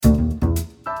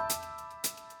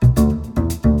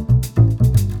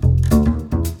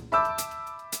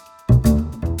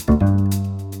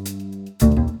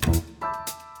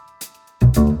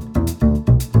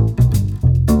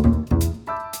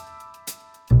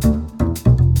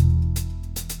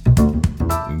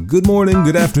Good morning,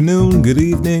 good afternoon, good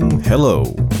evening, hello,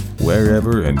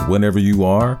 wherever and whenever you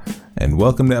are, and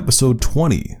welcome to episode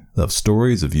 20 of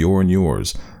Stories of Yore and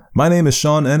Yours. My name is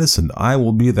Sean Ennis, and I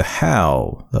will be the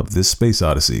Hal of this space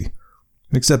odyssey.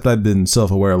 Except I've been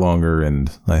self-aware longer,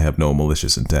 and I have no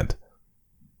malicious intent.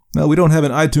 Now, we don't have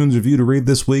an iTunes review to read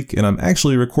this week, and I'm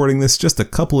actually recording this just a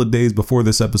couple of days before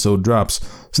this episode drops,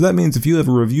 so that means if you have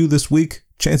a review this week,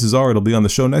 chances are it'll be on the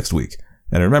show next week.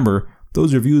 And remember,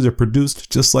 those reviews are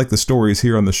produced just like the stories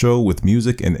here on the show with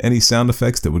music and any sound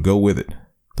effects that would go with it.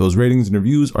 Those ratings and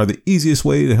reviews are the easiest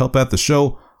way to help out the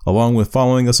show, along with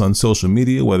following us on social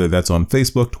media, whether that's on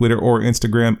Facebook, Twitter, or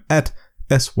Instagram at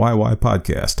SYY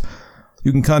Podcast.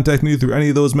 You can contact me through any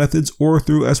of those methods or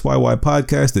through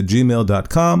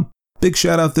syYpodcast@gmail.com. Big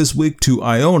shout out this week to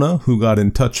Iona, who got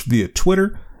in touch via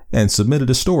Twitter and submitted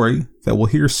a story that we'll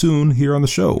hear soon here on the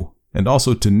show. And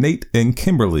also to Nate and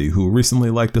Kimberly, who recently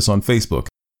liked us on Facebook.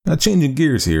 Now, changing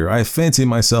gears here, I fancy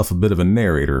myself a bit of a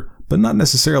narrator, but not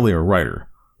necessarily a writer.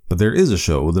 But there is a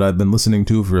show that I've been listening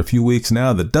to for a few weeks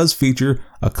now that does feature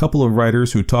a couple of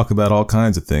writers who talk about all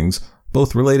kinds of things,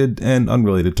 both related and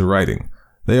unrelated to writing.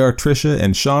 They are Trisha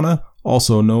and Shauna,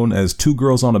 also known as Two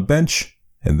Girls on a Bench,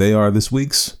 and they are this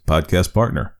week's podcast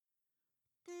partner.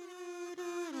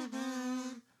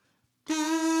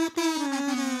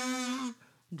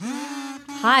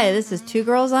 Hi, this is Two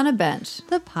Girls on a Bench,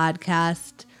 the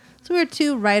podcast. So we're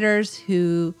two writers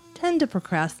who tend to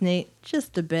procrastinate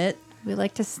just a bit. We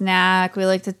like to snack, we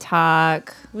like to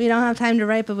talk. We don't have time to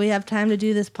write, but we have time to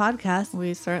do this podcast.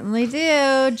 We certainly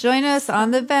do. Join us on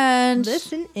the bench.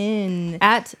 Listen in.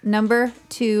 At number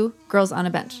 2 Girls on a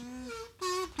Bench.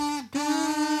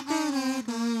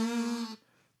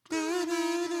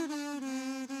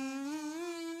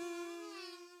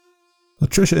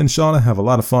 Trisha and Shauna have a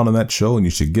lot of fun on that show, and you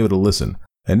should give it a listen.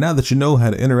 And now that you know how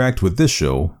to interact with this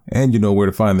show, and you know where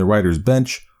to find the writer's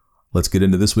bench, let's get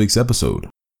into this week's episode.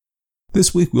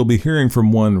 This week we'll be hearing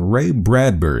from one Ray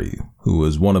Bradbury, who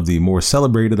is one of the more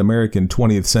celebrated American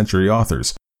 20th century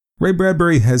authors. Ray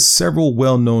Bradbury has several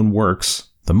well-known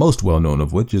works, the most well-known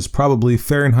of which is probably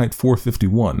Fahrenheit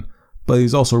 451, but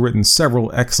he's also written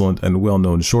several excellent and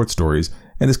well-known short stories,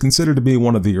 and is considered to be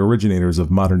one of the originators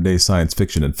of modern-day science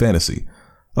fiction and fantasy.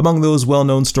 Among those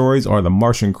well-known stories are The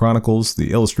Martian Chronicles,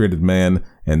 The Illustrated Man,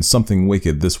 and Something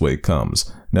Wicked This Way Comes.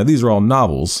 Now, these are all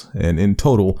novels, and in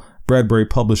total, Bradbury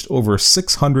published over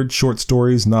 600 short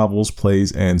stories, novels,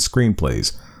 plays, and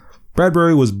screenplays.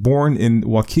 Bradbury was born in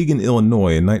Waukegan,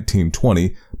 Illinois in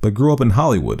 1920, but grew up in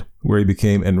Hollywood, where he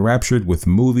became enraptured with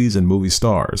movies and movie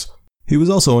stars. He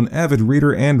was also an avid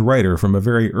reader and writer from a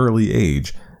very early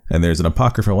age, and there's an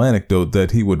apocryphal anecdote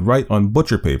that he would write on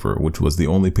butcher paper, which was the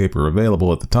only paper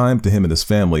available at the time to him and his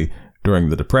family during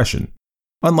the Depression.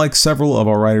 Unlike several of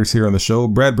our writers here on the show,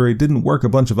 Bradbury didn't work a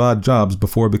bunch of odd jobs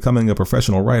before becoming a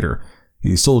professional writer.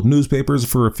 He sold newspapers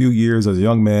for a few years as a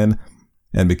young man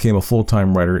and became a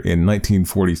full-time writer in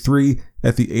 1943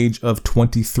 at the age of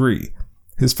 23.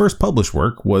 His first published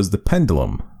work was The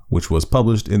Pendulum, which was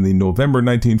published in the November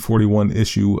 1941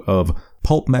 issue of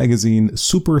pulp magazine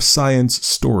Super Science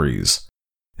Stories.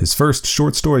 His first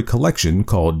short story collection,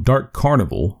 called Dark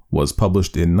Carnival, was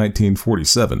published in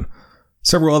 1947.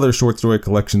 Several other short story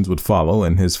collections would follow,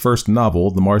 and his first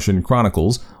novel, The Martian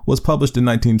Chronicles, was published in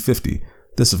 1950.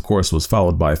 This, of course, was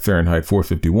followed by Fahrenheit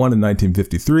 451 in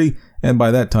 1953, and by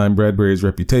that time Bradbury's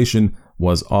reputation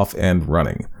was off and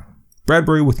running.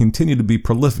 Bradbury would continue to be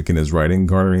prolific in his writing,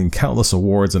 garnering countless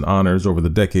awards and honors over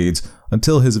the decades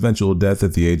until his eventual death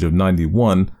at the age of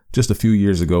 91, just a few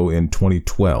years ago in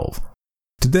 2012.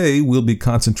 Today, we'll be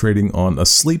concentrating on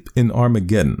Asleep in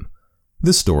Armageddon.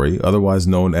 This story, otherwise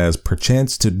known as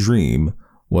Perchance to Dream,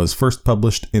 was first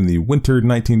published in the winter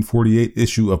 1948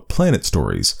 issue of Planet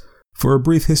Stories. For a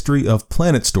brief history of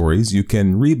Planet Stories, you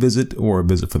can revisit or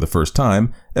visit for the first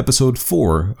time episode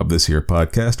 4 of this here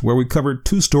podcast, where we covered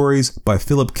 2 stories by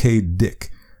Philip K.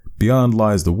 Dick. Beyond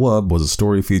Lies the Wub was a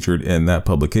story featured in that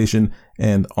publication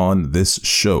and on this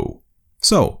show.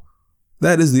 So,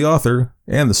 that is the author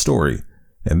and the story,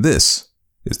 and this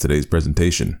is today's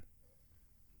presentation.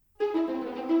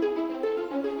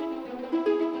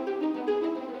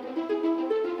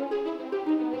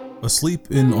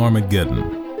 Asleep in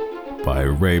Armageddon by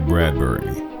Ray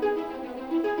Bradbury.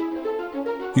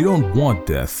 You don't want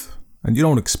death, and you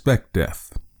don't expect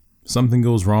death. Something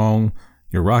goes wrong,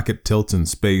 your rocket tilts in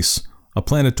space, a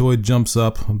planetoid jumps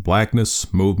up,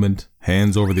 blackness, movement,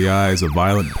 hands over the eyes, a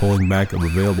violent pulling back of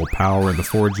available power into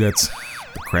forejets,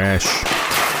 the crash,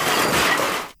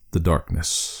 the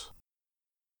darkness.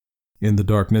 In the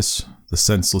darkness, the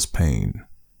senseless pain.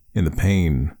 In the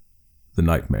pain, the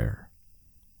nightmare.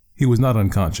 He was not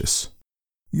unconscious.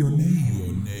 Your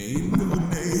name,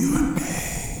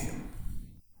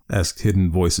 asked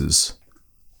hidden voices.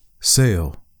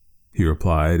 Sale, he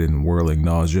replied in whirling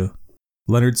nausea.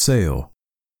 Leonard Sale.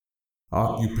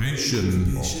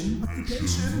 Occupation,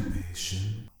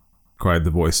 cried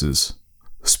the voices.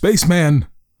 Spaceman,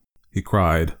 he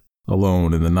cried,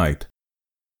 alone in the night.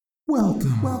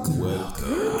 Welcome,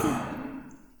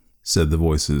 said the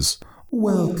voices.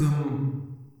 Welcome.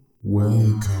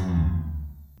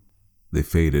 They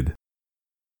faded.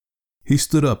 He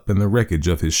stood up in the wreckage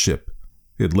of his ship.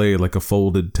 It lay like a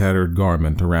folded, tattered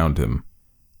garment around him.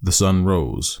 The sun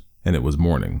rose, and it was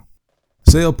morning.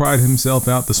 Sale pried himself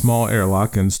out the small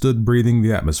airlock and stood breathing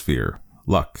the atmosphere.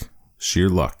 Luck. Sheer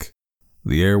luck.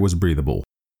 The air was breathable.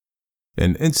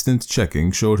 An instant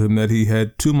checking showed him that he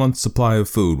had 2 months' supply of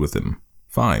food with him.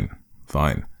 Fine.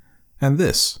 And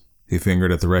this, he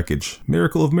fingered at the wreckage.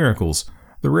 Miracle of miracles.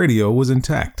 The radio was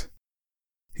intact.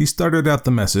 He started out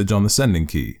the message on the sending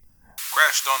key.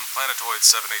 Crashed on Planetoid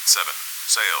 787.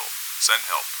 Sale. Send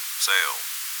help. Sale.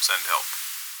 Send help.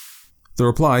 The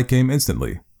reply came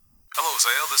instantly. Hello,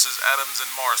 Sale. This is Adams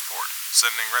in Marsport.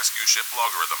 Sending rescue ship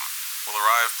Logarithm. Will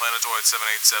arrive Planetoid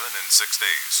 787 in 6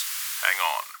 days. Hang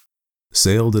on.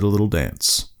 Sale did a little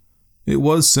dance. It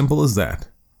was simple as that.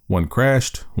 One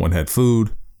crashed, one had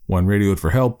food, one radioed for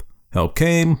help. Help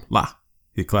came,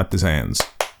 he clapped his hands.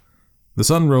 The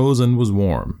sun rose and was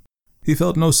warm. He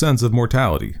felt no sense of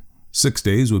mortality. 6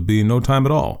 days would be no time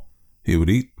at all. He would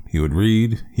eat, he would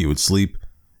read, he would sleep.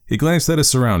 He glanced at his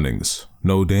surroundings.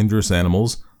 No dangerous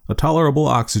animals, a tolerable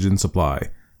oxygen supply.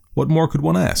 What more could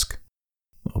one ask?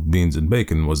 Well, beans and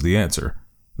bacon was the answer.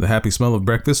 The happy smell of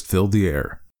breakfast filled the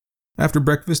air. After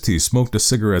breakfast, he smoked a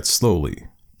cigarette slowly,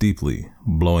 deeply,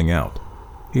 blowing out.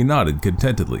 He nodded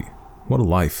contentedly. What a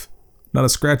life. Not a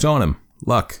scratch on him.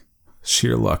 Luck.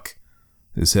 Sheer luck.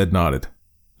 His head nodded.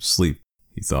 Sleep,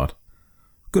 he thought.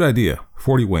 Good idea.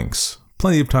 40 winks.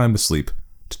 Plenty of time to sleep.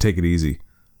 To take it easy.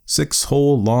 6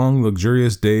 whole, long,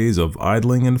 luxurious days of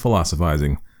idling and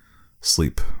philosophizing.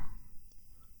 Sleep.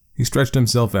 He stretched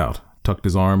himself out, tucked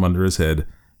his arm under his head,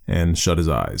 and shut his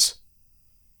eyes.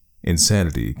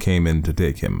 Insanity came in to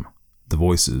take him. The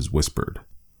voices whispered.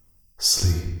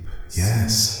 Sleep.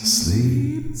 Yes,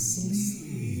 sleep.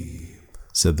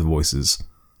 Said the voices.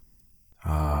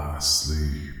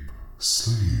 Sleep.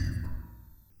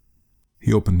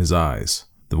 He opened his eyes.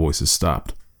 The voices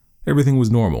stopped. Everything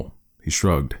was normal. He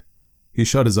shrugged. He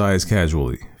shut his eyes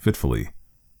casually, fitfully.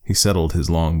 He settled his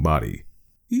long body.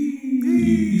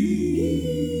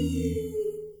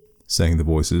 Sang the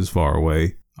voices far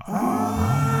away.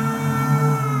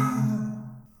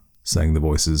 Sang the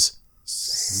voices.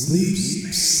 Sleep.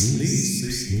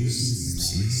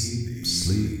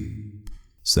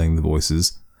 Sang the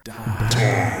voices. Die.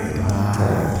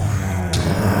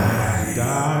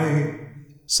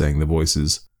 Sang the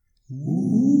voices.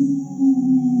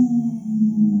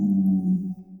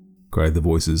 Cried the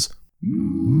voices.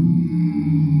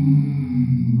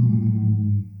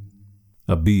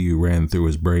 A bee ran through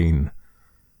his brain.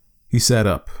 He sat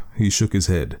up. He shook his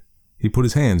head. He put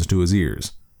his hands to his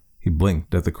ears. He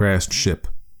blinked at the crashed ship.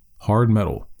 Hard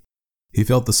metal. He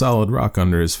felt the solid rock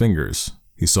under his fingers.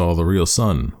 He saw the real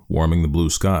sun warming the blue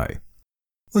sky.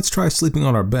 Let's try sleeping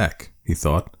on our back, he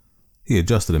thought. He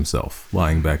adjusted himself,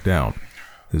 lying back down.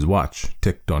 His watch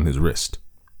ticked on his wrist.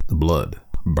 The blood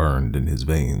burned in his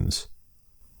veins.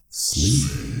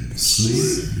 Sleep.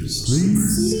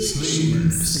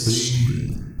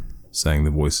 Sang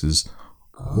the voices.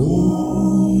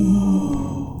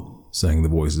 Sang the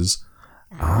voices.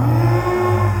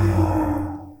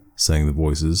 Sang the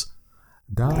voices.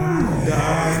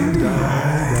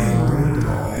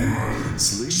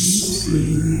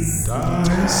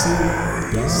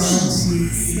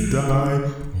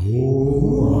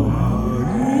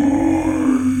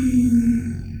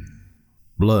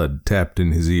 Blood tapped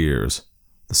in his ears,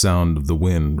 the sound of the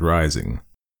wind rising.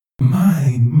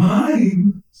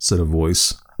 Mine, said a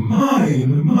voice.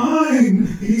 Mine,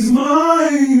 he's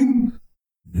mine.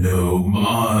 No,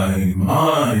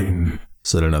 mine,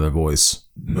 said another voice.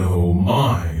 No,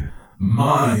 mine,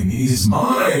 he's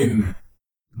mine.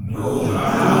 No,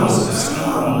 ours,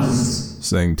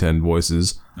 sang 10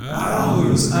 voices.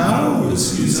 Ours,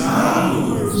 he's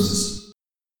ours.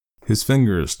 His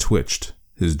fingers twitched,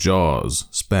 his jaws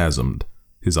spasmed,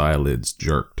 his eyelids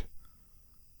jerked.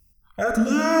 At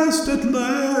last,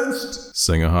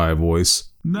 sang a high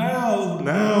voice. Now,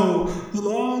 a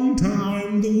long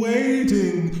time the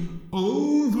waiting,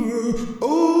 over,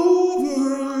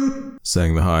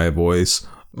 sang the high voice.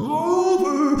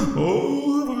 Over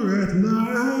at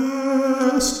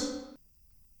last.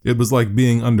 It was like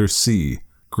being under sea.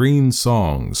 Green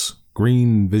songs,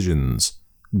 green visions,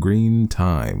 green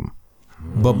time.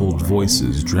 Bubbled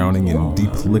voices drowning in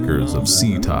deep liquors of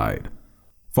sea tide.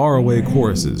 Faraway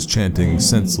choruses chanting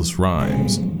senseless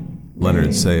rhymes.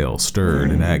 Leonard Sale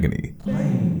stirred in agony.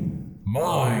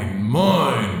 Mine,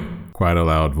 mine, Cried a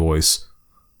loud voice.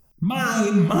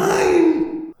 mine,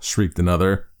 mine, Shrieked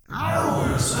another.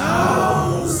 ours,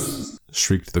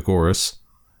 Shrieked the chorus.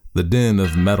 The din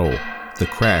of metal, the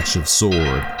crash of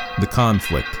sword, the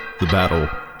conflict, the battle,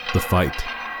 the fight,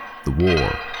 the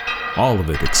war. All of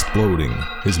it exploding,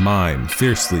 his mind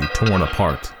fiercely torn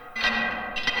apart.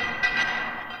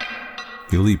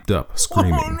 He leaped up,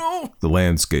 screaming. The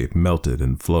landscape melted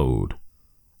and flowed.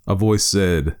 A voice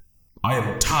said, I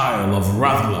am Tile of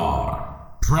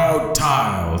Rathlar, proud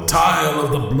Tile, Tile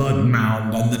of the Blood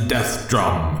Mound and the Death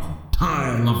Drum,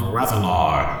 Tile of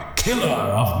Rathlar, killer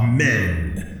of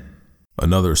men.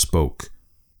 Another spoke.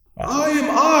 I am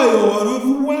Ior of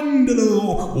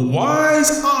Wendelo,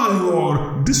 wise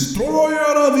Ior, destroyer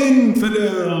of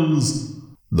infidels.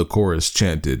 The chorus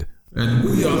chanted. And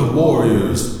we are the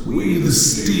warriors, we the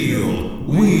steel,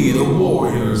 we the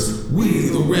warriors, we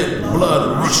the red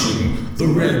blood rushing, the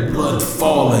red blood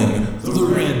falling, the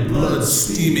red blood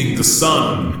steaming the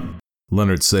sun.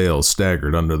 Leonard Sale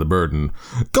staggered under the burden.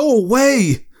 Go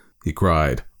away! He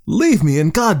cried. Leave me,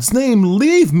 in God's name,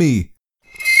 leave me!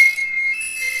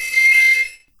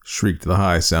 Shrieked the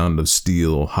high sound of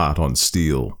steel hot on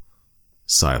steel.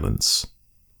 Silence.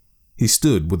 He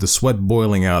stood with the sweat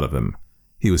boiling out of him.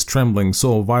 He was trembling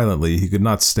so violently he could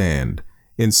not stand.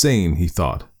 Insane, he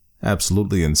thought.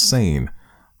 Absolutely insane.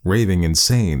 Raving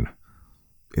insane.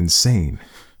 Insane.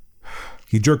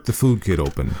 He jerked the food kit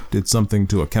open, did something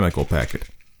to a chemical packet.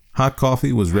 Hot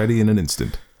coffee was ready in an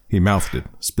instant. He mouthed it,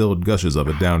 spilled gushes of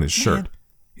it down his shirt.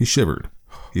 He shivered.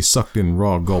 He sucked in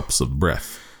raw gulps of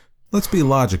breath. Let's be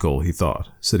logical, he thought,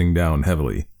 sitting down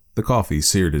heavily. The coffee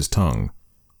seared his tongue.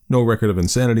 No record of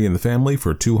insanity in the family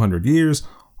for 200 years.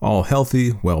 All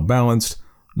healthy, well-balanced.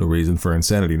 No reason for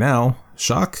insanity now.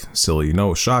 Shock? Silly,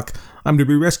 no shock. I'm to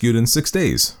be rescued in 6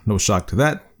 days. No shock to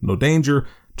that. No danger.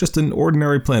 Just an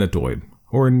ordinary planetoid.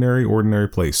 Ordinary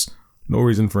place. No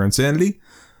reason for insanity.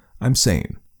 I'm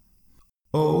sane.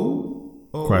 Oh,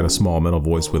 Cried a small metal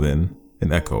voice within,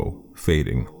 an echo,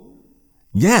 fading.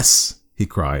 Yes! He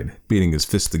cried, beating his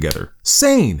fists together.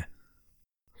 Sane!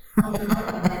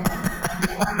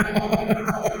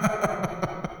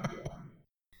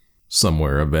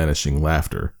 Somewhere a vanishing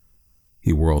laughter.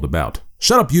 He whirled about.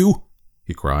 Shut up, you!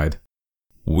 He cried.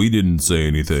 We didn't say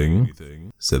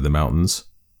anything, said the mountains.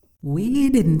 We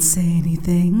didn't say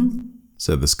anything,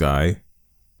 Said the sky.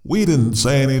 we didn't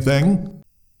say anything.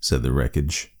 Said the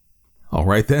wreckage. All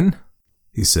right then,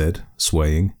 he said,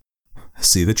 swaying.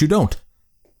 See that you don't.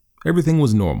 Everything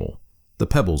was normal. The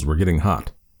pebbles were getting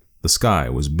hot. The sky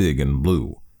was big and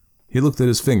blue. He looked at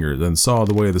his fingers and saw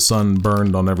the way the sun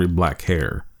burned on every black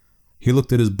hair. He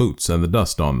looked at his boots and the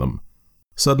dust on them.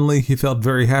 Suddenly, he felt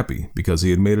very happy because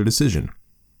he had made a decision.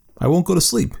 I won't go to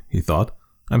sleep, he thought.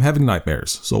 I'm having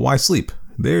nightmares, so why sleep?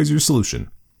 There's your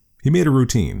solution. He made a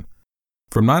routine.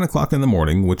 From 9 o'clock in the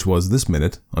morning, which was this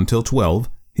minute, until 12,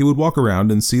 he would walk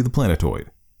around and see the planetoid.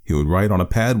 He would write on a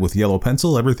pad with yellow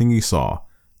pencil everything he saw.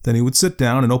 Then he would sit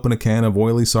down and open a can of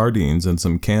oily sardines and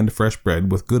some canned fresh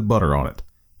bread with good butter on it.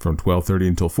 From 12:30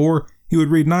 until 4, he would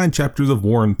read 9 chapters of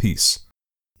War and Peace.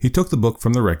 He took the book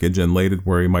from the wreckage and laid it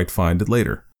where he might find it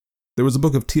later. There was a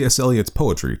book of T.S. Eliot's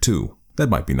poetry, too. That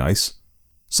might be nice.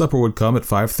 Supper would come at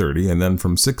 5:30, and then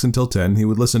from 6 until 10 he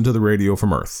would listen to the radio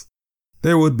from Earth.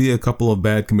 There would be a couple of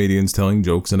bad comedians telling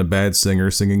jokes and a bad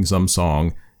singer singing some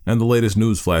song, and the latest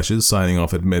news flashes signing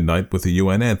off at midnight with the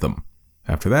UN anthem.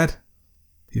 After that,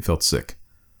 he felt sick.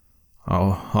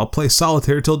 I'll play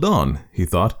solitaire till dawn, he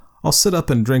thought. I'll sit up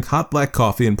and drink hot black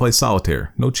coffee and play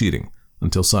solitaire, no cheating,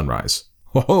 until sunrise.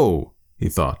 Ho-ho, he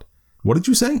thought. What did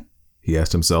you say? He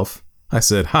asked himself. I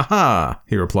said, ha-ha,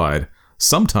 he replied.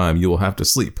 Sometime you will have to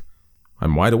sleep.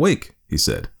 I'm wide awake, he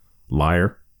said.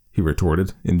 Liar, he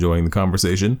retorted, enjoying the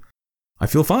conversation. I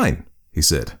feel fine, he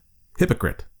said.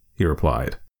 Hypocrite, he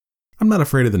replied. I'm not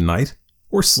afraid of the night,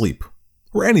 or sleep,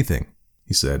 or anything,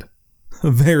 he said.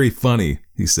 Very funny,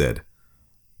 he said.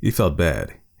 He felt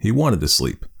bad. He wanted to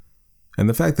sleep. And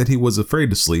the fact that he was afraid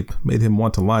to sleep made him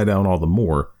want to lie down all the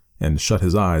more and shut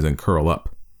his eyes and curl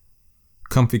up.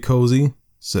 Comfy cozy,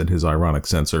 said his ironic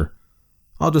censor.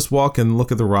 I'll just walk and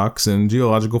look at the rocks and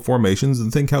geological formations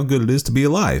and think how good it is to be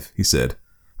alive, he said.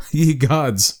 Ye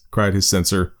gods, cried his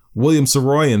censor. William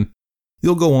Saroyan.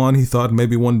 You'll go on, he thought,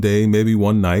 maybe one day, maybe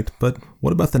one night, but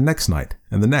what about the next night,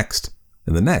 and the next,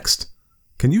 and the next?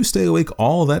 Can you stay awake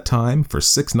all that time for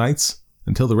 6 nights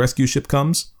until the rescue ship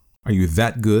comes? Are you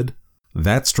that good?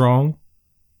 That strong?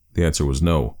 The answer was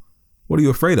no. What are you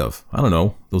afraid of? I don't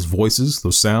know. Those voices,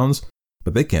 those sounds.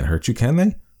 But they can't hurt you, can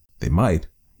they? They might.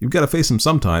 You've got to face them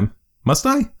sometime. Must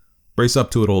I? Brace up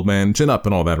to it, old man. Chin up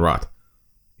and all that rot.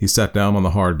 He sat down on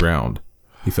the hard ground.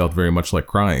 He felt very much like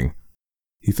crying.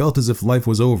 He felt as if life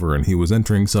was over and he was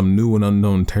entering some new and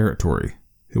unknown territory.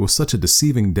 It was such a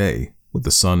deceiving day, with the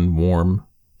sun warm.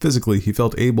 Physically, he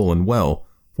felt able and well.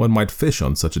 One might fish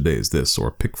on such a day as this, or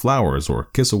pick flowers, or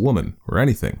kiss a woman, or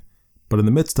anything. But in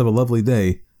the midst of a lovely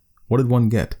day, what did one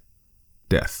get?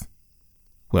 Death.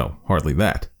 Well, hardly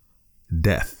that.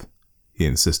 Death, he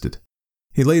insisted.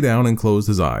 He lay down and closed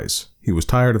his eyes. He was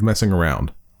tired of messing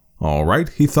around. All right,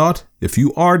 he thought, if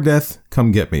you are death,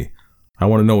 come get me. I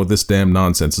want to know what this damn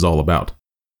nonsense is all about.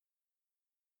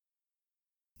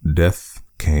 Death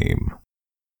came.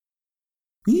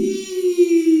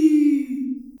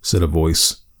 Said a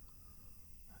voice.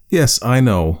 Yes, I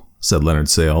know, said Leonard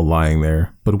Sale, lying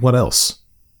there, but what else?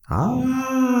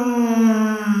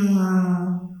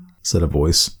 Said a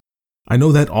voice. I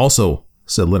know that also,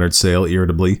 said Leonard Sale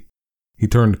irritably. He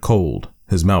turned cold.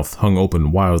 His mouth hung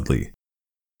open wildly.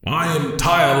 I am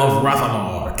Tyle of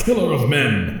Rathalar, killer of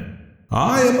men.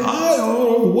 I am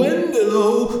Ior of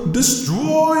Wendigo,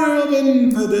 destroyer of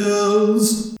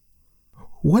infidels.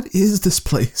 What is this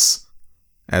place?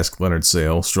 Asked Leonard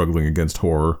Sale, struggling against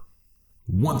horror.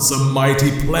 Once a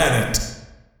mighty planet,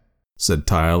 said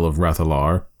Tyle of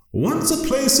Rathalar. Once a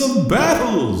place of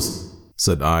battles,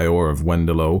 said Ior of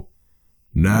Wendigo.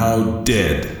 Now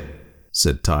dead,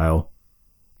 said Tyle.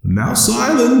 Now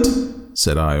silent,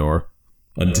 said Ior.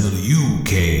 Until you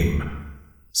came,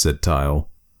 said Tyle.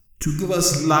 To give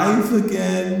us life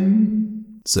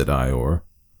again, said Ior.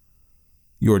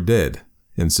 You're dead,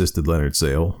 insisted Leonard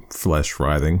Sale, flesh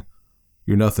writhing.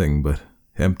 You're nothing but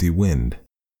empty wind.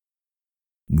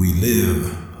 We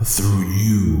live through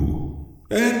you,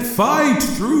 and fight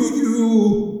through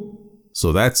you.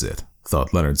 So that's it,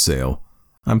 thought Leonard Sale.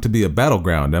 I'm to be a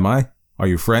battleground, am I? Are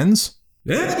you friends?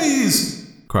 Enemies,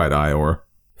 cried Ior.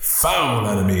 Foul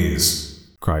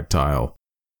enemies, cried Tyle.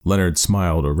 Leonard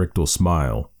smiled a rictal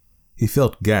smile. He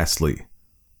felt ghastly.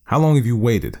 How long have you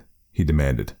waited? He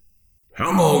demanded.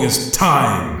 How long is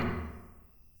time?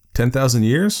 10,000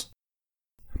 years?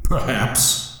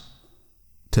 Perhaps.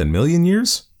 10 million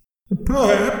years?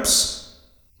 Perhaps.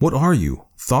 What are you?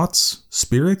 Thoughts?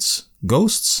 Spirits?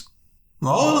 Ghosts?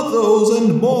 All of those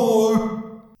and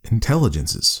more.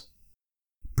 Intelligences.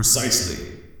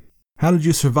 Precisely. How did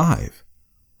you survive?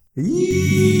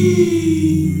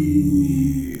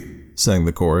 Sang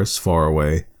the chorus far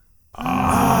away.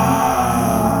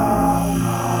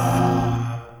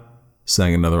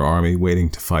 Sang another army waiting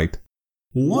to fight.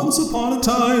 Once upon a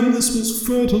time this was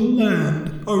fertile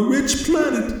land, a rich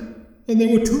planet, and there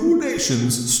were 2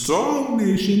 nations, strong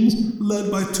nations,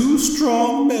 led by 2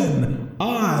 strong men,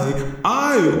 I,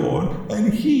 Ior,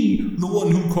 and he, the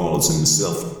one who calls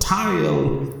himself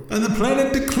Tyle, and the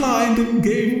planet declined and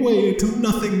gave way to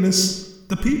nothingness.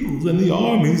 The peoples and the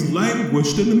armies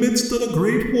languished in the midst of a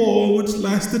great war which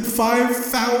lasted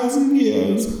 5,000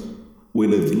 years. We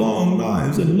lived long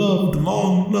lives and loved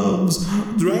long loves,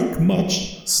 drank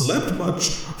much, slept much,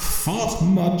 fought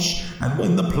much, and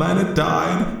when the planet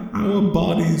died, our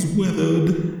bodies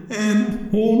withered,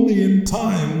 and only in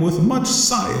time, with much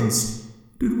science,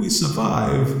 did we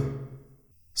survive.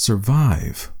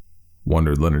 Survive?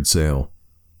 Wondered Leonard Sale.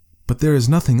 But there is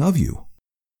nothing of you.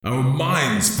 Our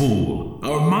minds, fool!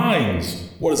 Our minds!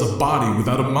 What is a body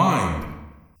without a mind?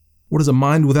 What is a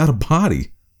mind without a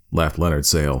body? Laughed Leonard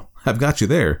Sale. I've got you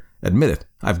there. Admit it.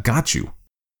 I've got you.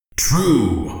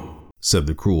 True, said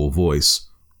the cruel voice.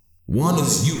 One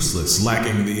is useless,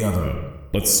 lacking the other.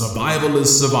 But survival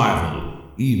is survival,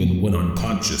 even when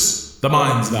unconscious. The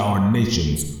minds of our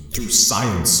nations, through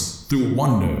science, through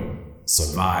wonder,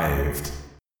 survived.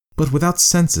 But without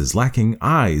senses, lacking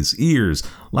eyes, ears,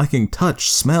 lacking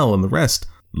touch, smell, and the rest.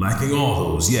 Lacking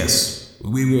all those, yes.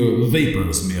 We were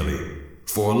vapors merely,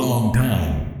 for a long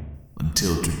time,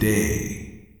 until today.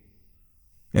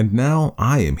 And now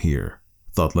I am here,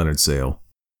 thought Leonard Sale.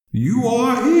 You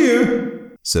are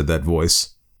here, said that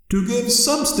voice, to give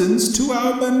substance to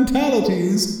our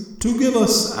mentalities, to give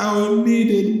us our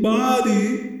needed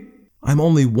body. I'm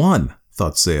only one,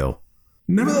 thought Sale.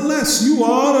 Nevertheless, you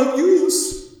are of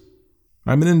use.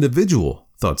 I'm an individual,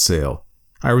 thought Sale.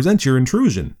 I resent your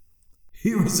intrusion.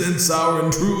 He resents our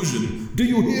intrusion. Do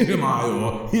you hear him,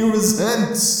 Ior? He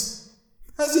resents.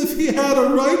 As if he had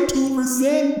a right to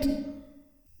resent.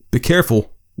 Be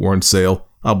careful, warned Sale.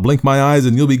 I'll blink my eyes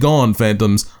and you'll be gone,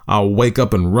 phantoms. I'll wake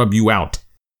up and rub you out.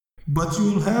 But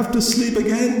you'll have to sleep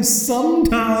again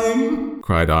sometime,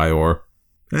 cried Ior.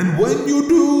 and when you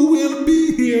do, we'll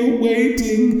be here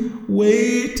waiting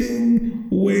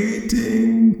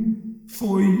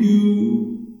for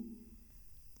you.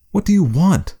 What do you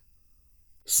want?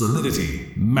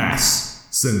 Solidity, mass,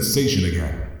 sensation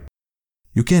again.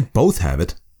 You can't both have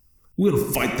it. We'll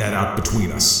fight that out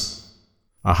between us.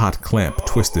 A hot clamp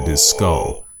twisted his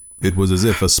skull. It was as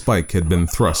if a spike had been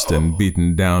thrust and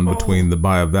beaten down between the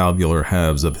bivalvular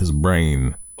halves of his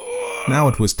brain. Now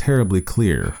it was terribly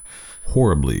clear,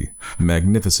 horribly,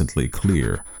 magnificently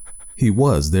clear. He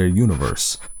was their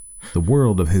universe, the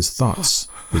world of his thoughts,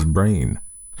 his brain,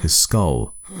 his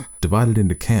skull, divided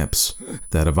into camps,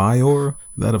 that of Ior,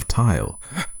 that of Tile.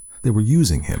 They were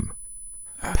using him.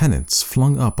 Pennants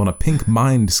flung up on a pink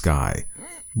mind sky.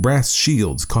 Brass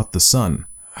shields caught the sun.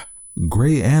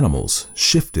 Gray animals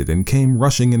shifted and came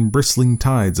rushing in bristling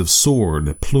tides of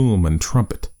sword, plume, and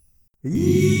trumpet. The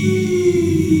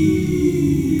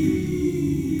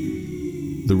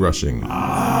rushing. The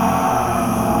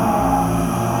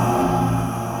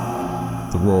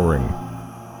roaring.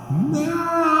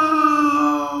 No!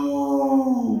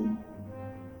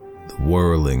 The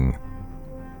whirling.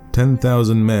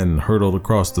 10,000 men hurtled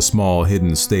across the small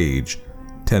hidden stage.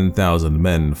 10,000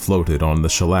 men floated on the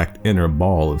shellacked inner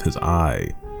ball of his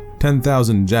eye.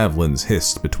 10,000 javelins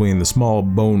hissed between the small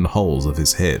bone hulls of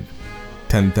his head.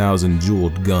 10,000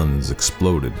 jeweled guns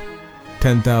exploded.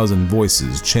 10,000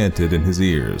 voices chanted in his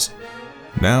ears.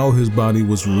 Now his body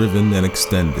was riven and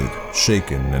extended,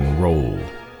 shaken and rolled.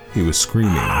 He was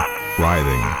screaming,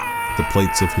 writhing. The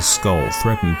plates of his skull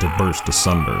threatened to burst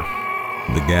asunder.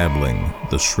 The gabbling,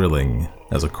 the shrilling,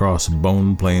 as across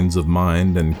bone plains of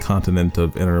mind and continent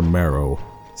of inner marrow,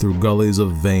 through gullies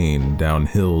of vein, down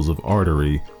hills of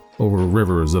artery, over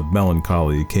rivers of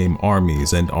melancholy came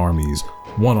armies and armies,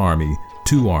 one army,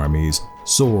 two armies,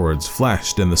 swords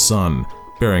flashed in the sun,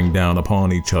 bearing down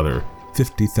upon each other,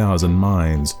 50,000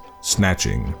 minds,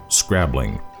 snatching,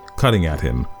 scrabbling, cutting at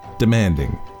him,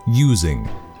 demanding, using.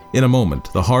 In a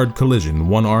moment, the hard collision,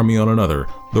 one army on another,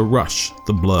 the rush,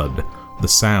 the blood, the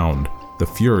sound, the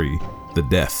fury, the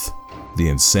death, the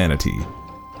insanity.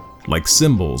 Like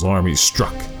cymbals, armies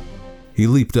struck. He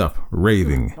leaped up,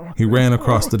 raving. He ran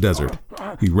across the desert.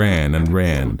 He ran,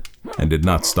 and did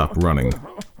not stop running.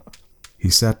 He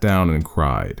sat down and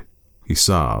cried. He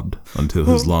sobbed until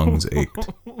his lungs ached.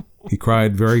 He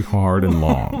cried very hard and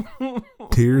long.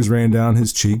 Tears ran down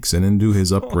his cheeks and into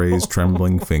his upraised,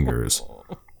 trembling fingers.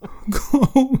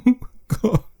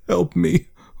 Go, help me.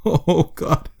 Oh,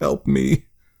 God, help me,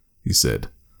 he said.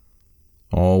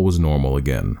 All was normal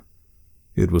again.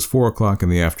 It was 4 o'clock in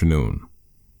the afternoon.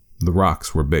 The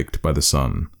rocks were baked by the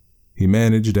sun. He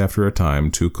managed, after a time,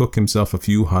 to cook himself a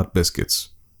few hot biscuits,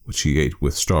 which he ate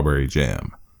with strawberry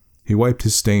jam. He wiped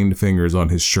his stained fingers on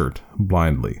his shirt,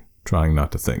 blindly, trying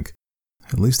not to think.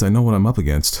 At least I know what I'm up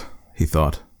against, he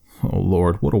thought. Oh,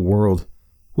 Lord, what a world.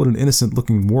 What an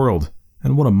innocent-looking world,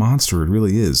 and what a monster it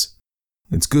really is.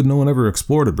 It's good no one ever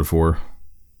explored it before.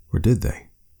 Or did they?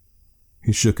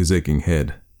 He shook his aching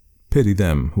head. Pity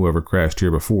them, whoever crashed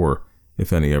here before,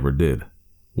 if any ever did.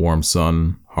 Warm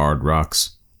sun, hard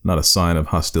rocks, not a sign of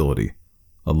hostility.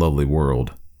 A lovely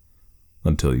world.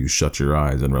 Until you shut your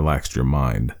eyes and relaxed your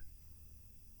mind.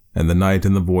 And the night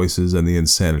and the voices and the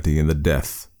insanity and the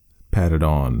death padded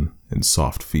on in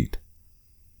soft feet.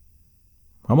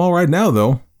 I'm all right now,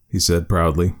 though, he said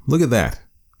proudly. Look at that.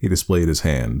 He displayed his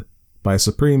hand. By a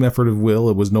supreme effort of will,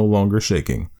 it was no longer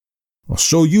shaking. I'll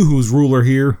show you who's ruler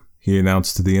here, he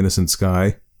announced to the innocent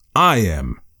sky. I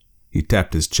am. He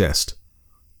tapped his chest.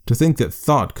 To think that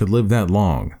thought could live that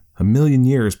long, 1,000,000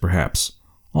 years perhaps,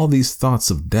 all these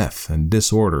thoughts of death and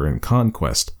disorder and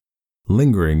conquest,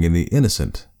 lingering in the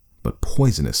innocent but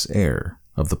poisonous air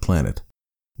of the planet,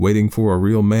 waiting for a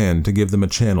real man to give them a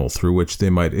channel through which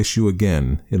they might issue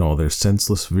again in all their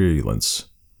senseless virulence.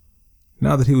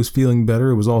 Now that he was feeling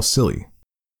better, it was all silly.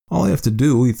 All I have to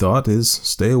do, he thought, is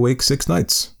stay awake 6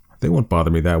 nights. They won't bother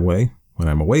me that way. When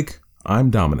I'm awake, I'm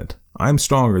dominant. I'm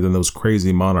stronger than those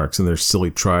crazy monarchs and their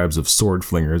silly tribes of sword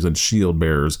flingers and shield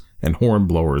bearers and horn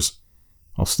blowers.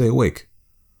 I'll stay awake.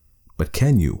 But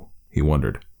can you? He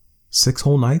wondered. 6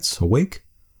 whole nights awake?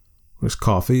 There's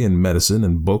coffee and medicine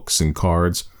and books and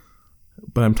cards.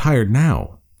 But I'm tired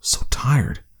now. So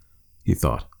tired, he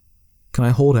thought. Can I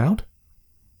hold out?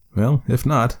 Well, if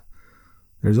not,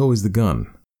 there's always the gun.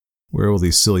 Where will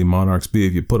these silly monarchs be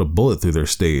if you put a bullet through their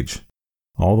stage?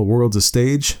 All the world's a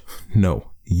stage?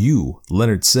 No, you,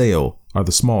 Leonard Sale, are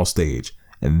the small stage,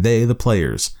 and they the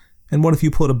players. And what if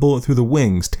you put a bullet through the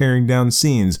wings, tearing down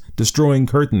scenes, destroying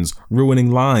curtains,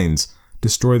 ruining lines?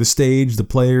 destroy the stage, the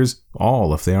players,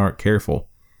 all if they aren't careful.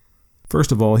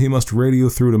 First of all, he must radio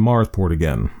through to Marsport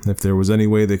again. If there was any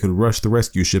way they could rush the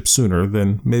rescue ship sooner,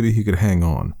 then maybe he could hang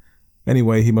on.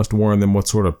 Anyway, he must warn them what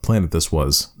sort of planet this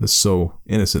was, this so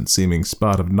innocent-seeming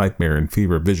spot of nightmare and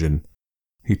fever vision.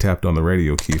 He tapped on the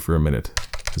radio key for a minute.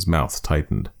 His mouth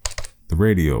tightened. The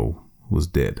radio was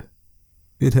dead.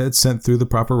 It had sent through the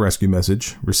proper rescue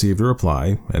message, received a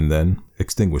reply, and then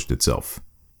extinguished itself.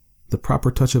 The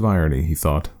proper touch of irony, he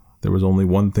thought. There was only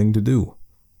one thing to do.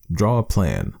 Draw a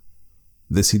plan.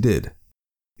 This he did.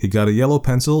 He got a yellow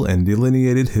pencil and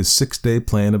delineated his 6-day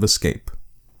plan of escape.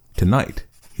 Tonight,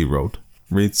 he wrote,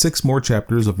 read 6 more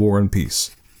chapters of War and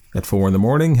Peace. At 4 in the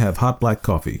morning, have hot black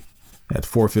coffee. At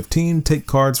 4:15, take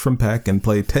cards from pack and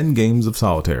play 10 games of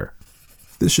solitaire.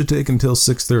 This should take until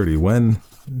 6:30 when...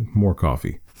 more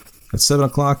coffee. At 7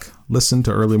 o'clock, listen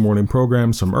to early morning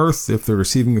programs from Earth if the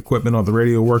receiving equipment on the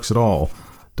radio works at all.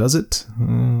 Does it?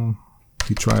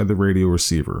 He tried the radio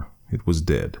receiver. It was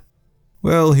dead.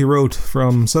 Well, he wrote,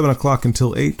 from 7 o'clock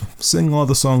until 8, sing all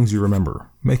the songs you remember.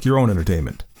 Make your own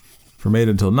entertainment. From 8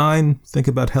 until 9, think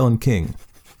about Helen King.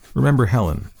 Remember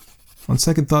Helen. On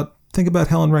second thought, think about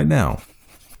Helen right now.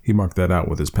 He marked that out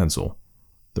with his pencil.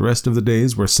 The rest of the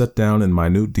days were set down in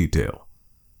minute detail.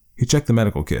 He checked the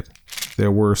medical kit.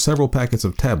 There were several packets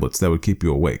of tablets that would keep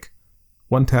you awake.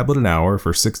 1 tablet an hour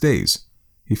for 6 days.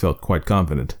 He felt quite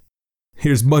confident.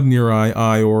 Here's mud in your eye,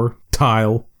 Ior.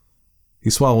 Tile. He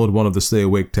swallowed one of the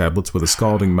stay-awake tablets with a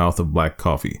scalding mouth of black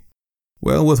coffee.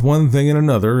 Well, with one thing and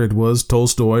another, it was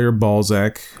Tolstoy or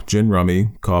Balzac, gin rummy,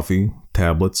 coffee,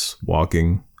 tablets,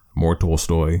 walking, more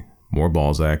Tolstoy, more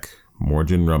Balzac, more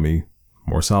gin rummy,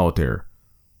 more solitaire.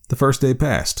 The first day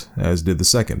passed, as did the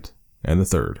second, and the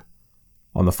third.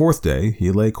 On the 4th day, he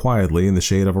lay quietly in the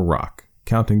shade of a rock,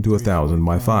 counting to 1,000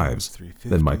 by 5s,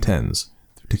 then by 10s,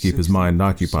 to keep his mind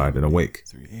occupied and awake.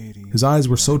 His eyes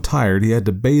were so tired he had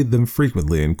to bathe them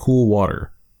frequently in cool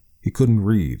water. He couldn't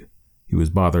read. He was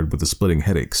bothered with the splitting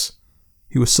headaches.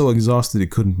 He was so exhausted he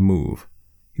couldn't move.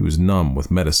 He was numb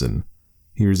with medicine.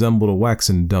 He resembled a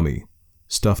waxen dummy,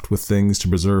 stuffed with things to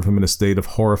preserve him in a state of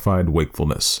horrified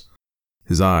wakefulness.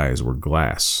 His eyes were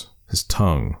glass, his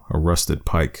tongue a rusted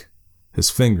pike. His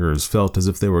fingers felt as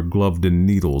if they were gloved in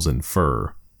needles and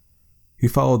fur. He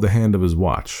followed the hand of his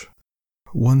watch.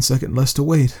 1 second less to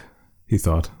wait, he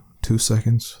thought. 2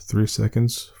 seconds, 3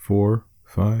 seconds, 4,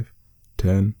 5,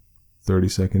 10, 30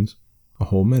 seconds. A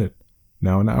whole minute.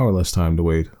 Now an hour less time to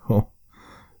wait. Oh,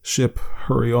 ship,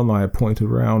 hurry on thy appointed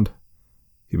round.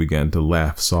 He began to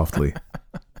laugh softly.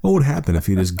 What would happen if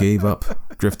he just gave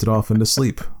up, drifted off into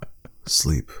sleep?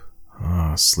 Sleep.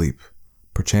 Ah, sleep.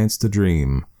 Perchance to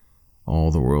dream. All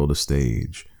the world a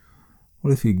stage.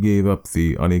 What if he gave up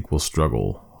the unequal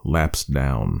struggle, lapsed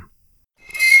down?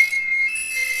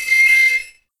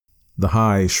 The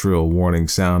high, shrill warning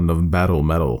sound of battle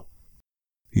metal.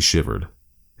 He shivered.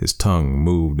 His tongue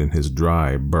moved in his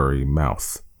dry, burry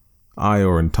mouth.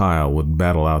 Ior and Tile would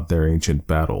battle out their ancient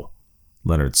battle.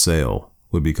 Leonard Sale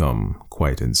would become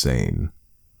quite insane.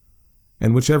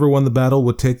 And whichever won the battle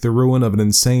would take the ruin of an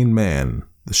insane man,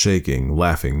 the shaking,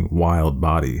 laughing, wild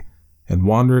body, and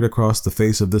wander it across the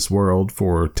face of this world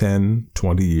for 10,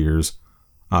 20 years,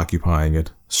 occupying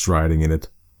it, striding in it,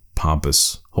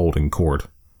 pompous, holding court,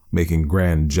 making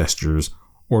grand gestures,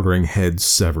 ordering heads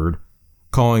severed,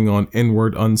 calling on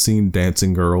inward unseen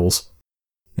dancing girls.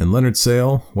 And Leonard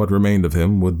Sale, what remained of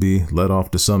him, would be led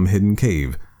off to some hidden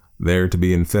cave, there to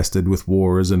be infested with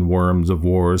wars and worms of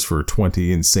wars for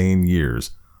 20 insane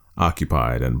years,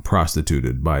 occupied and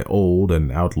prostituted by old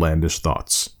and outlandish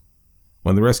thoughts.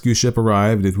 When the rescue ship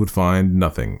arrived, it would find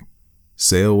nothing.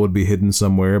 Sale would be hidden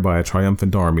somewhere by a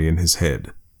triumphant army in his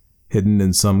head, hidden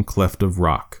in some cleft of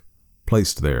rock,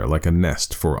 placed there like a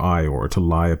nest for Ior to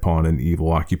lie upon in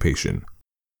evil occupation.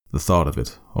 The thought of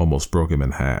it almost broke him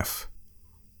in half.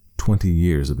 20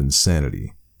 years of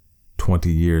insanity.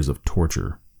 20 years of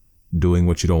torture. Doing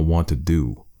what you don't want to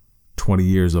do. 20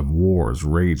 years of wars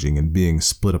raging and being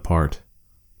split apart.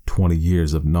 20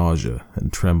 years of nausea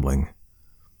and trembling.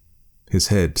 His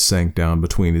head sank down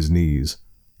between his knees.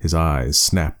 His eyes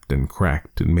snapped and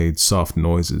cracked and made soft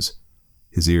noises.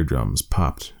 His eardrums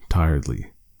popped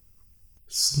tiredly.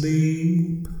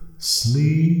 Sleep,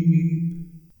 sleep,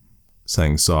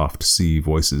 sang soft sea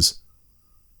voices.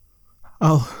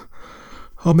 I'll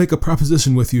make a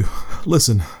proposition with you.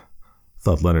 Listen,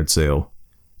 thought Leonard Sale.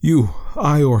 You,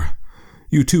 Ior,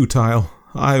 you too, Tile.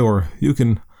 Ior, you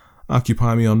can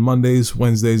occupy me on Mondays,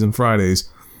 Wednesdays, and Fridays.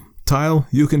 Tile,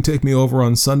 you can take me over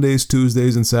on Sundays,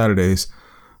 Tuesdays, and Saturdays.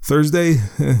 Thursday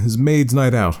is maid's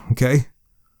night out, okay?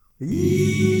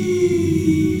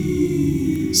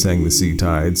 sang the sea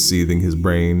tide, seething his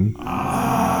brain.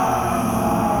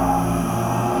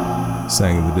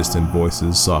 Sang the distant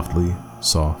voices softly,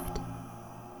 soft.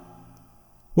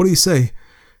 What do you say?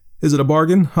 Is it a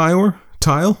bargain, Ior?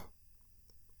 Tile?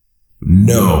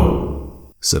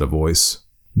 No, said a voice.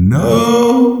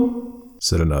 No,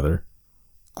 said another.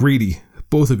 Greedy,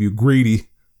 both of you greedy,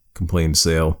 complained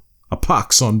Sail. A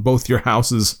pox on both your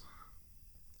houses.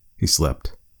 He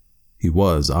slept. He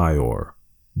was Ior,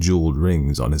 jeweled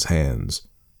rings on his hands.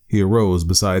 He arose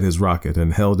beside his rocket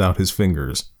and held out his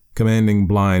fingers, commanding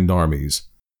blind armies.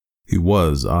 He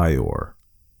was Ior,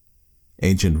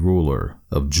 ancient ruler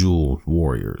of jeweled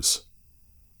warriors.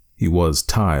 He was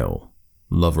Tile,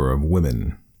 lover of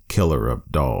women, killer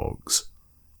of dogs.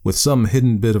 With some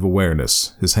hidden bit of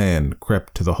awareness, his hand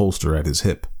crept to the holster at his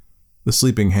hip. The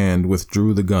sleeping hand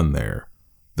withdrew the gun there.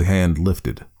 The hand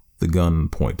lifted, the gun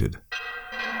pointed.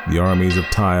 The armies of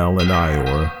Tile and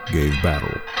Ior gave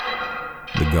battle.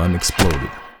 The gun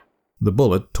exploded. The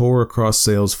bullet tore across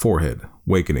Sail's forehead,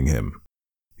 wakening him.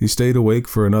 He stayed awake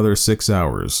for another 6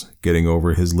 hours, getting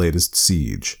over his latest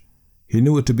siege. He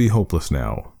knew it to be hopeless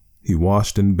now. He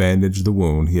washed and bandaged the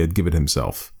wound he had given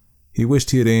himself. He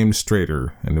wished he had aimed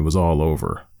straighter, and it was all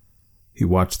over. He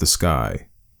watched the sky.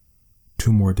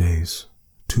 2 more days.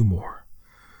 2 more.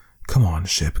 Come on,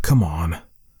 ship, come on.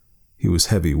 He was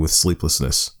heavy with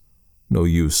sleeplessness. No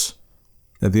use.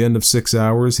 At the end of 6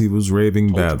 hours, he was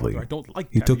raving badly.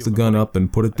 He took the gun up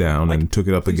and put it down and took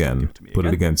it up again, put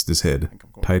it against his head,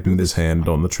 tightened his hand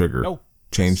on the trigger,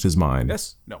 changed his mind,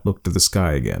 looked at the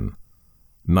sky again.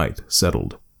 Night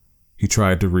settled. He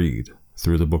tried to read,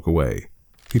 threw the book away.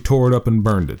 He tore it up and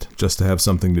burned it, just to have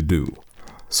something to do.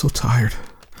 So tired.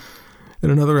 In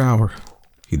another hour,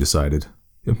 he decided.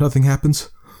 If nothing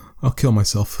happens, I'll kill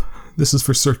myself. This is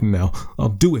for certain now. I'll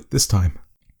do it this time.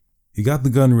 He got the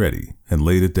gun ready and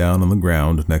laid it down on the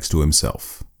ground next to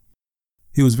himself.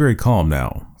 He was very calm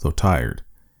now, though tired.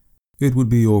 It would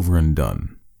be over and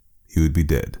done. He would be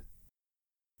dead.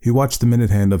 He watched the minute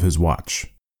hand of his watch.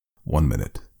 1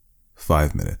 minute.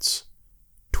 5 minutes.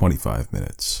 25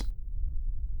 minutes.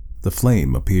 The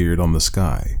flame appeared on the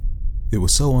sky. It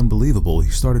was so unbelievable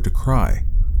he started to cry.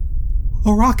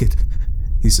 A rocket,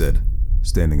 he said,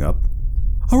 standing up.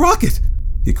 A rocket,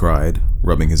 he cried,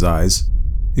 rubbing his eyes.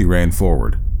 He ran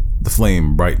forward. The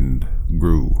flame brightened,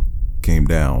 grew, came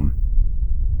down.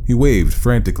 He waved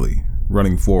frantically,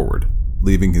 running forward,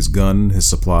 leaving his gun, his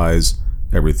supplies,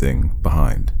 everything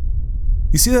behind.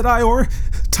 You see that, Ior?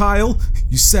 Tile?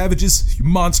 You savages, you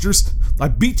monsters. I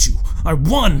beat you. I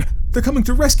won. They're coming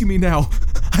to rescue me now.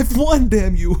 I've won,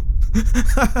 damn you.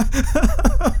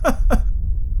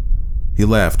 He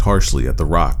laughed harshly at the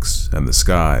rocks and the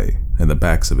sky and the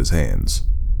backs of his hands.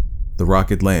 The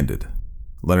rocket landed.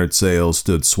 Leonard Sail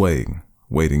stood swaying,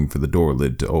 waiting for the door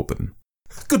lid to open.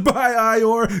 Goodbye,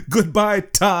 Ior. Goodbye,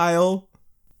 Tile.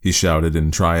 He shouted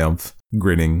in triumph,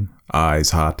 grinning,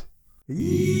 eyes hot.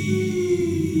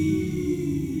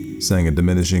 Sang a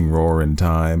diminishing roar in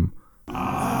time.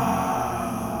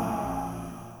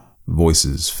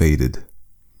 Voices faded.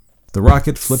 The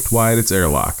rocket flipped wide its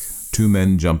airlock. 2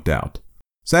 men jumped out.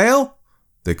 Sail?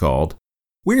 They called.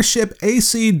 We're ship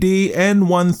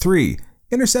ACD-N13.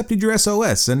 Intercepted your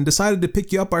SOS and decided to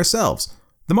pick you up ourselves.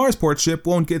 The Marsport ship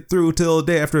won't get through till the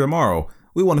day after tomorrow.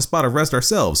 We want a spot of rest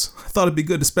ourselves. I thought it'd be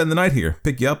good to spend the night here,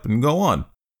 pick you up, and go on.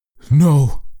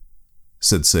 No,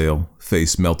 said Sail,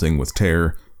 face melting with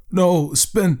terror. No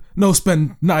spend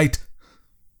night.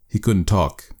 He couldn't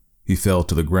talk. He fell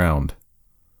to the ground.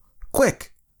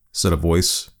 Quick, said a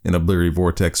voice in a bleary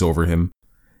vortex over him.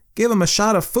 Give him a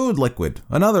shot of food liquid,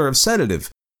 another of sedative.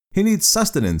 He needs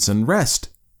sustenance and rest.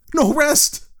 No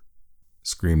rest,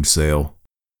 screamed Sail.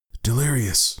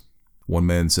 Delirious, one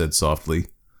man said softly.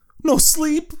 No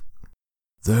sleep.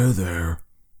 There,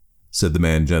 said the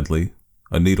man gently.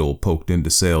 A needle poked into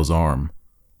Sail's arm.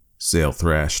 Sail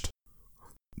thrashed.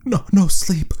 No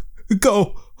sleep.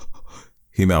 Go,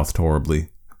 he mouthed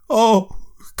horribly. Oh,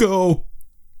 go.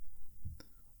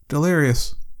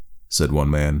 Delirious, said one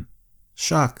man.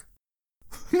 Shock.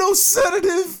 No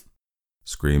sedative,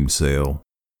 screamed Sail.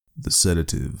 The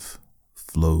sedative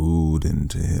flowed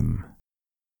into him.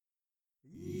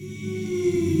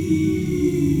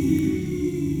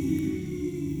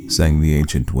 Sang the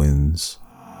ancient winds.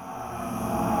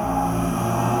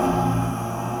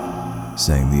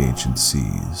 Sang the ancient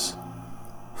seas.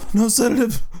 No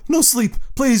sedative, no sleep,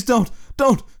 please don't,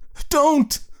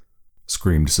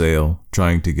 screamed Sail,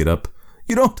 trying to get up.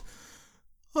 You don't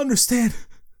understand.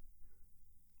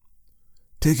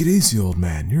 Take it easy, old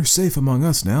man. You're safe among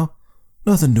us now.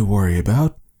 Nothing to worry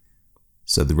about,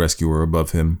 said the rescuer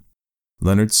above him.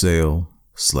 Leonard Sail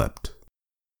slept.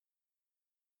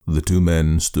 The two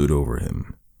men stood over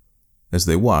him. As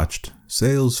they watched,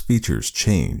 Sale's features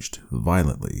changed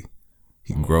violently.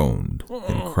 He groaned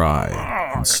and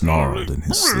cried and snarled in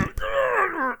his sleep.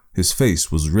 His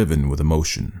face was riven with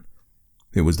emotion.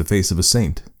 It was the face of a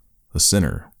saint, a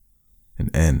sinner, an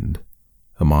end,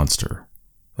 a monster,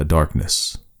 a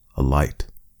darkness, a light,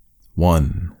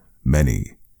 one,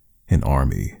 many, an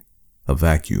army, a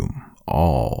vacuum,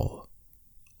 all.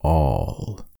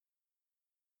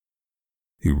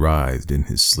 He writhed in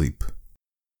his sleep.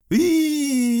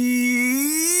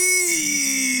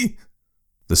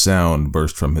 The sound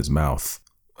burst from his mouth.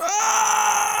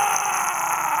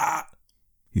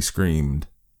 He screamed.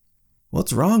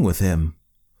 "What's wrong with him?"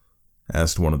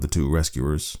 asked one of the two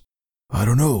rescuers. "I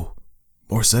don't know.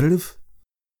 More sedative?"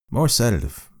 "More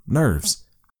sedative. Nerves.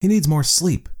 He needs more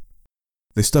sleep."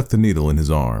 They stuck the needle in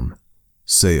his arm.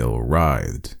 Sale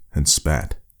writhed and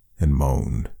spat and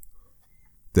moaned.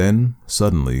 Then,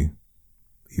 suddenly,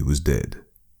 he was dead.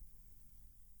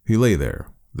 He lay there,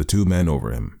 the two men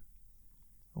over him.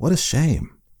 "What a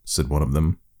shame," said one of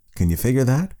them. "Can you figure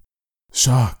that?"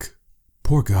 Shock.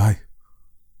 Poor guy.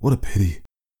 What a pity.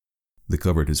 They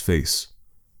covered his face.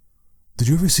 Did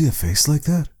you ever see a face like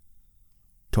that?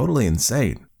 Totally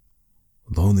insane.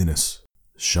 Loneliness.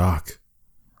 Shock.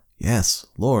 Yes,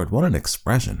 Lord, what an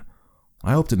expression.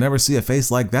 I hope to never see a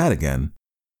face like that again.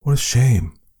 What a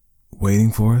shame.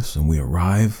 Waiting for us, and we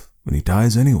arrive, and he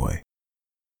dies anyway.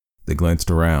 They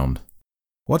glanced around.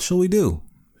 What shall we do?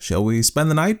 Shall we spend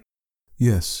the night?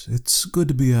 Yes, it's good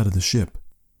to be out of the ship.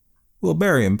 We'll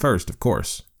bury him first, of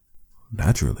course.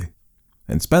 Naturally.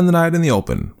 And spend the night in the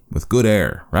open, with good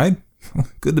air, right?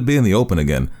 Good to be in the open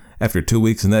again, after 2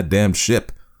 weeks in that damned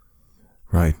ship.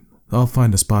 Right. I'll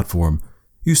find a spot for him.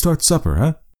 You start supper,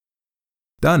 huh?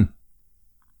 Done.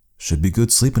 Should be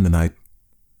good sleeping tonight.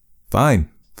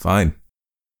 Fine.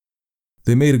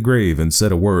 They made a grave and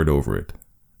said a word over it.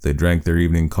 They drank their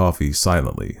evening coffee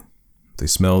silently. They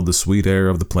smelled the sweet air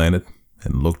of the planet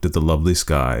and looked at the lovely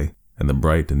sky and the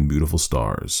bright and beautiful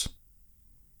stars.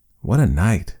 What a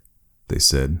night, they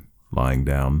said, lying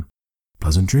down.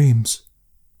 Pleasant dreams,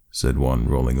 said one,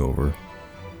 rolling over,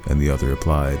 and the other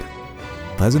replied,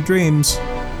 Pleasant dreams.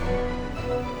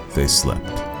 They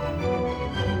slept.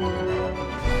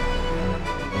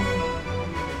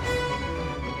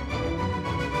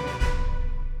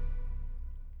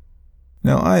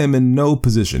 Now, I am in no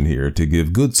position here to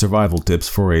give good survival tips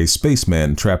for a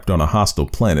spaceman trapped on a hostile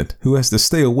planet who has to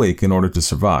stay awake in order to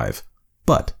survive.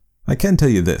 But I can tell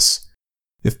you this.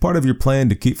 If part of your plan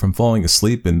to keep from falling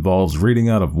asleep involves reading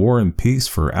out of War and Peace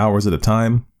for hours at a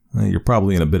time, you're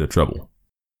probably in a bit of trouble.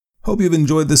 Hope you've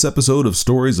enjoyed this episode of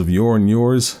Stories of Yore and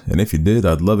Yours, and if you did,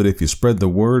 I'd love it if you spread the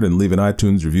word and leave an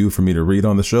iTunes review for me to read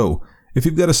on the show. If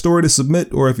you've got a story to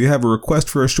submit, or if you have a request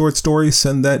for a short story,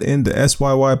 send that in to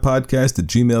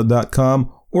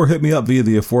syyypodcast@gmail.com, or hit me up via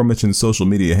the aforementioned social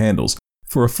media handles.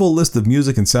 For a full list of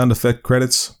music and sound effect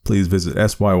credits, please visit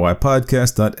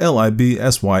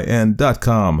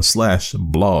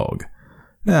syyypodcast.libsyn.com/blog.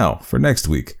 Now, for next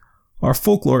week, our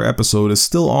folklore episode is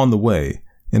still on the way,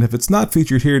 and if it's not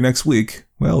featured here next week,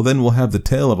 well, then we'll have the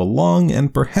tale of a long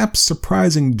and perhaps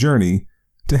surprising journey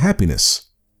to happiness.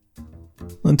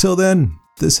 Until then,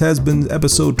 this has been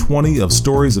episode 20 of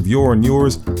Stories of Yore and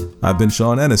Yours. I've been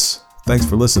Sean Ennis. Thanks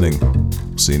for listening.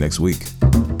 See you next week.